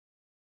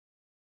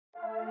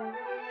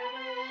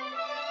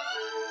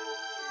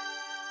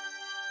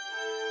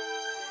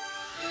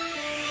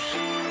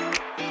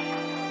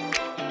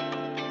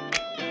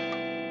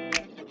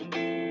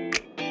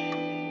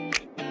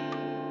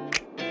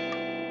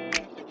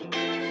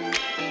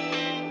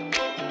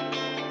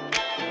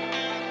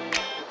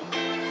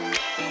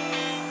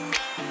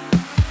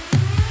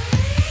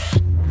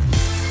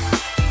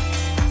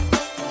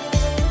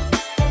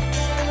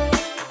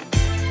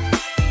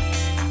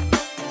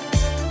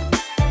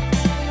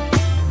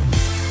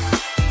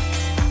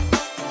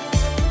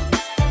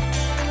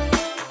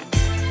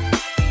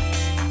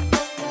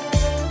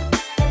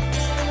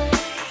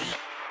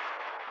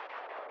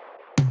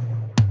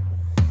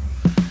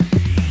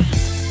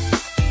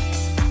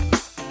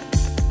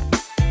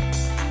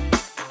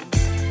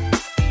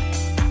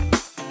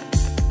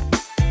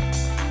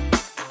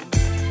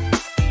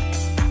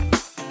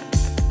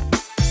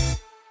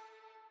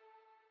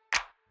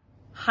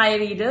Hi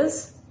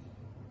readers,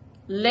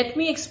 let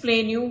me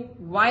explain you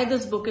why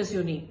this book is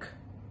unique.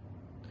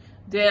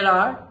 There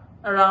are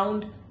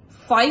around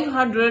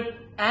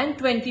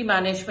 520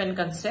 management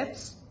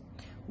concepts,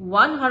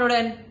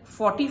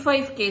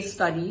 145 case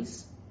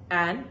studies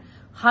and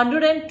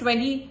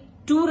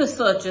 122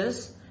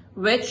 researches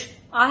which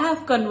I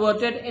have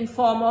converted in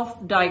form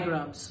of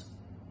diagrams.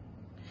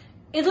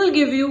 It will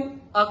give you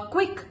a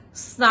quick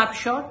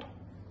snapshot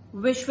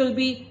which will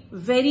be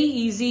very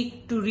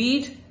easy to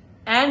read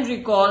and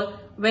recall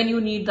when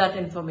you need that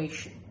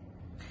information.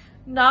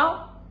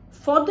 Now,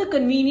 for the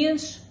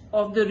convenience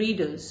of the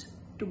readers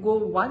to go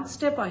one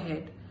step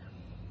ahead,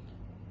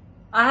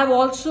 I have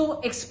also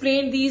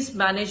explained these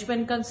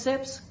management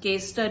concepts,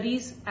 case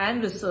studies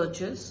and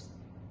researches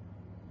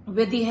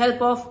with the help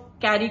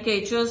of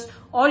caricatures,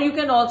 or you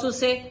can also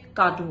say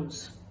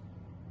cartoons.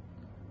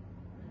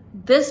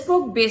 This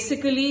book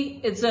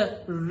basically is a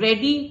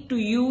ready to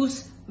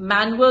use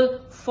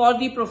manual for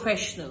the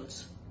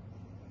professionals.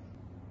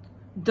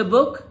 The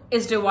book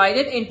is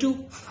divided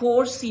into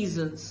 4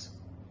 seasons.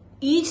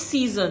 Each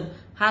season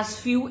has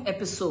few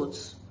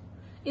episodes.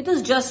 It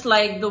is just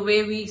like the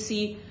way we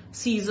see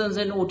seasons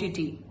in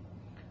OTT.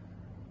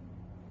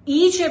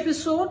 Each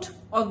episode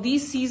of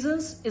these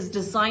seasons is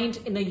designed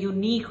in a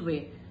unique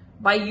way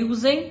by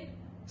using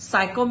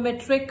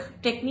psychometric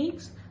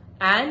techniques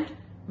and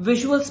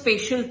visual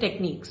spatial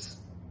techniques.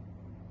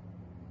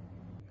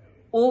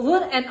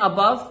 Over and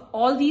above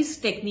all these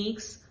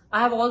techniques, I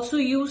have also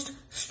used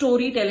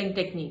storytelling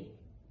technique.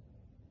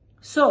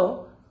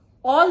 So,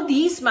 all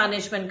these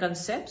management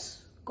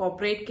concepts,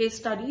 corporate case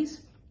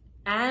studies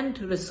and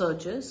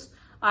researches,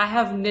 I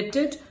have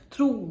knitted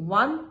through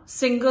one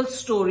single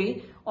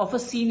story of a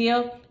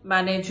senior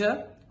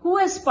manager who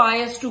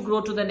aspires to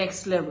grow to the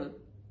next level.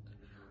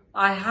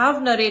 I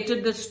have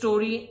narrated this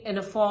story in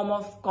a form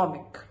of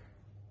comic.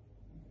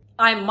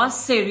 I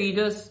must say,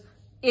 readers,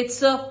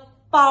 it's a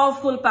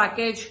powerful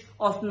package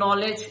of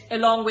knowledge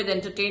along with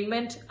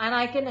entertainment, and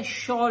I can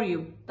assure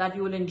you that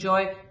you will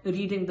enjoy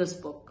reading this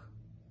book.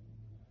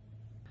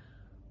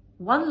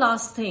 One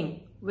last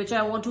thing which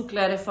I want to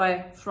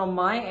clarify from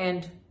my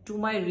end to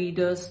my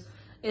readers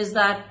is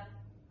that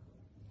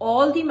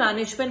all the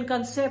management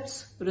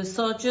concepts,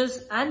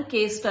 researches and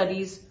case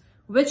studies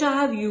which I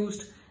have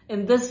used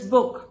in this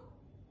book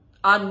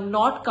are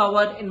not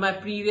covered in my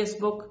previous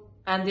book,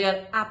 and they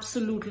are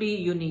absolutely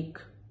unique.